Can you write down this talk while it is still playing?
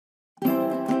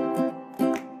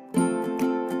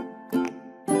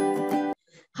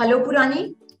Hello,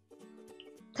 Poorani.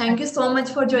 Thank you so much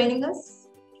for joining us.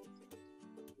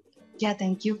 Yeah,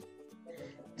 thank you.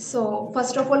 So,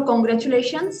 first of all,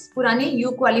 congratulations. Poorani,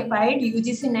 you qualified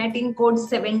UGC NET in code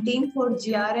 17 for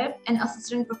JRF and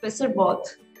assistant professor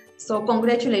both. So,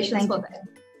 congratulations for that.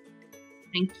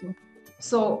 Thank you.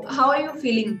 So, how are you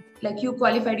feeling? Like you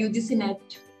qualified UGC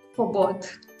NET for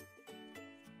both?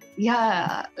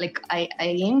 Yeah, like I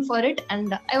aimed for it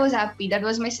and I was happy. That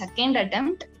was my second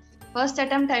attempt. First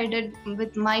attempt I did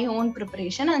with my own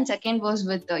preparation and second was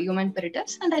with Human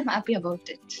Peritus and I'm happy about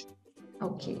it.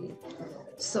 Okay.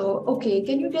 So,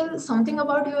 can you tell something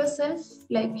about yourself?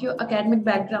 Like your academic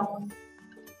background,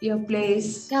 your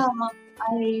place? Yeah,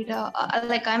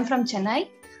 I'm from Chennai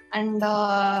and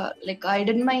I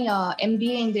did my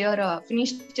MBA in the year,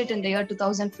 finished it in the year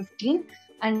 2015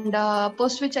 and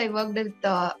post which I worked with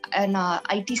an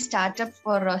IT startup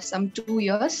for some 2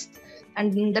 years.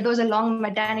 And that was a long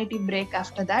maternity break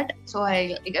after that. So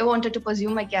I wanted to pursue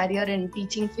my career in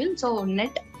teaching field, so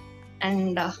NET.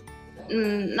 And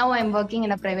now I'm working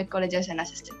in a private college as an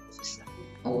assistant professor.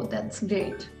 Oh, that's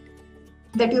great.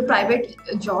 That your private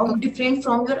job different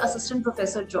from your assistant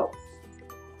professor job.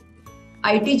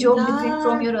 IT job different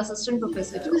from your assistant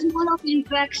professor job. There's more of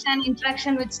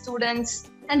interaction with students.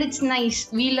 And it's nice.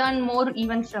 We learn more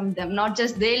even from them, not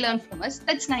just they learn from us.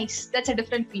 That's nice. That's a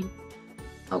different feel.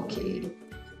 Okay.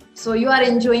 So you are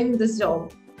enjoying this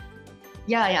job?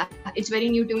 Yeah. It's very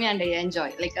new to me and I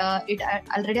enjoy. Like it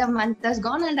already a month has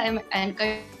gone and I'm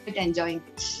quite enjoying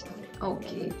it.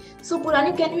 Okay. So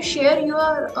Poorani, can you share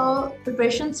your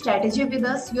preparation strategy with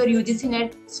us, your UGC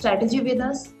NET strategy with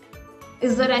us?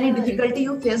 Is there any difficulty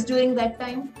you faced during that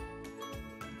time?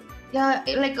 Yeah,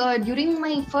 during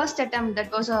my first attempt, that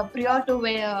was prior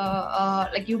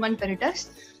to Human Peritus.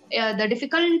 The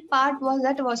difficult part was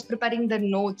that I was preparing the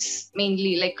notes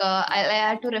mainly. I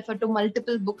had to refer to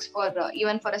multiple books for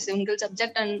even for a single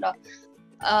subject, and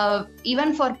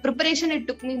even for preparation, it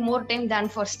took me more time than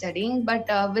for studying. But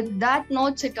with that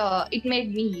notes, it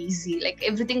made me easy. Like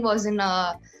everything was in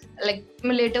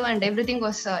cumulative and everything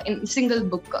was in single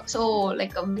book. So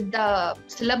with the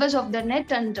syllabus of the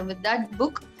NET and with that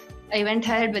book, I went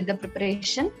ahead with the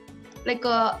preparation.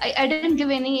 I didn't give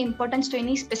any importance to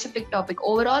any specific topic.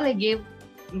 Overall, I gave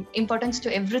importance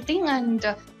to everything, and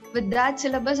with that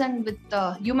syllabus and with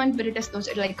Human Peritus notes,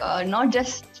 not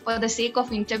just for the sake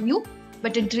of interview,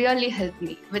 but it really helped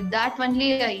me. With that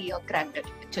only, I cracked it,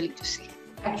 actually, to see.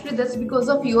 Actually, that's because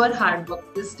of your hard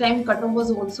work. This time, cutoff was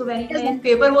also very high and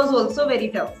paper was also very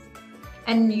tough.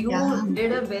 And you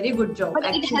did a very good job. But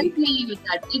actually. It helped me with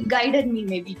that. It guided me,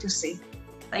 maybe, to say.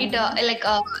 I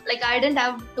didn't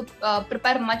have to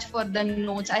prepare much for the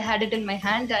notes. I had it in my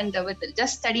hand, and with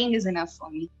just studying is enough for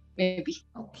me, maybe.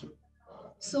 Okay.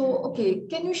 So,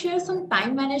 can you share some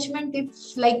time management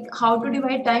tips, like how to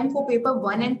divide time for paper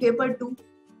 1 and paper 2,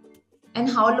 and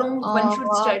how long one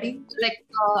should study?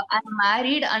 I'm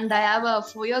married and I have a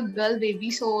 4-year girl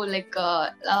baby, so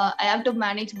I have to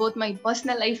manage both my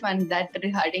personal life and that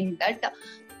regarding that.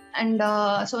 And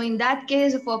so in that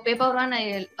case, for paper 1,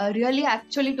 I really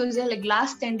actually to say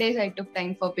last 10 days I took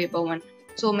time for paper 1.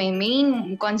 So my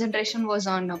main concentration was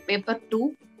on paper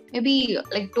 2. Maybe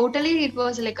totally it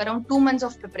was around 2 months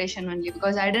of preparation only,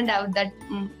 because I didn't have that.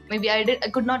 Maybe I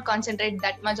could not concentrate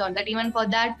that much on that. Even for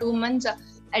that 2 months, I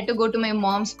had to go to my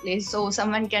mom's place so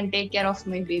someone can take care of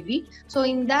my baby. So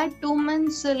in that 2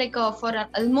 months, for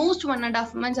almost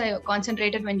 1.5 months, I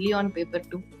concentrated mainly on paper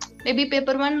 2. Maybe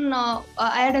paper 1, I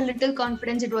had a little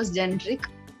confidence it was generic.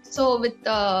 So with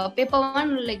paper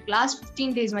 1, last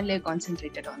 15 days only I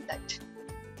concentrated on that.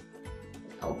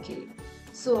 Okay.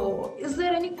 So is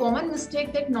there any common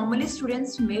mistake that normally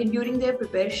students made during their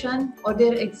preparation or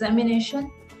their examination?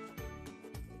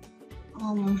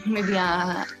 Maybe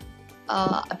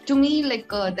to me,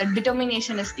 the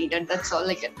determination is needed. That's all.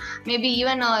 Maybe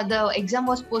even the exam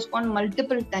was postponed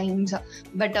multiple times,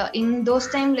 but in those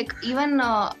times, even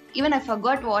I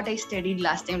forgot what I studied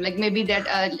last time. Maybe that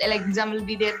exam will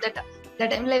be there.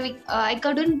 That time, I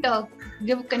couldn't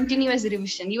give continuous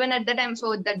revision even at that time.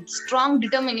 So that strong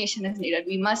determination is needed.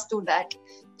 We must do that.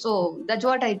 So that's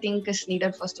what I think is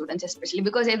needed for students, especially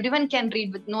because everyone can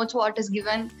read with notes what is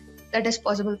given. That is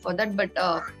possible for that, but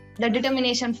the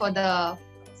determination for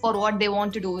what they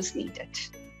want to do is needed.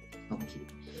 Okay.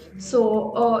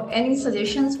 So any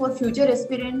suggestions for future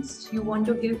aspirants you want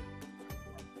to give?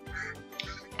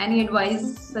 Any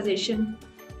advice, suggestion?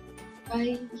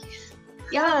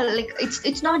 Yeah,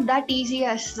 it's not that easy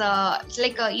as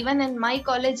even in my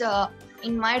college,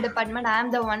 in my department, I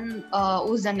am the one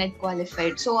who's the net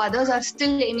qualified. So others are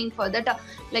still aiming for that.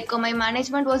 My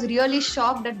management was really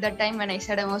shocked at that time when I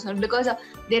said I was not, because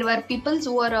there were people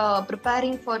who were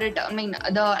preparing for it. I mean,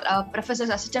 the professors,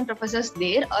 assistant professors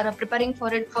there are preparing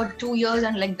for it for 2 years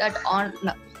and like that on.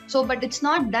 So, but it's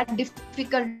not that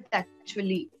difficult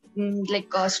actually.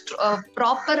 A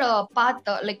proper path,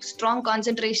 like strong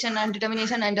concentration and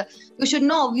determination, and you should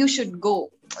know you should go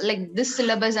like this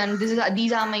syllabus, and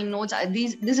these are my notes.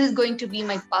 This is going to be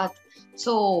my path.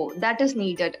 So that is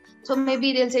needed. So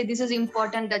maybe they'll say this is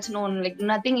important. That's known, like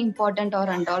nothing important or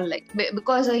and all, like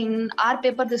because in our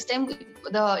paper this time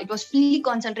it was fully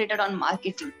concentrated on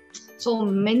marketing. So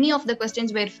many of the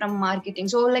questions were from marketing.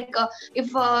 So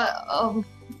if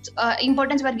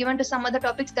importance were given to some other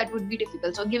topics, that would be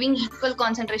difficult. So giving equal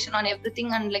concentration on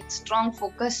everything and like strong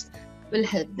focus will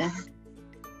help them.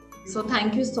 So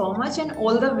thank you so much and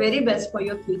all the very best for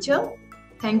your future.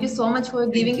 Thank you so much for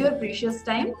giving your precious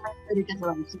time.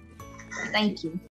 Thank you.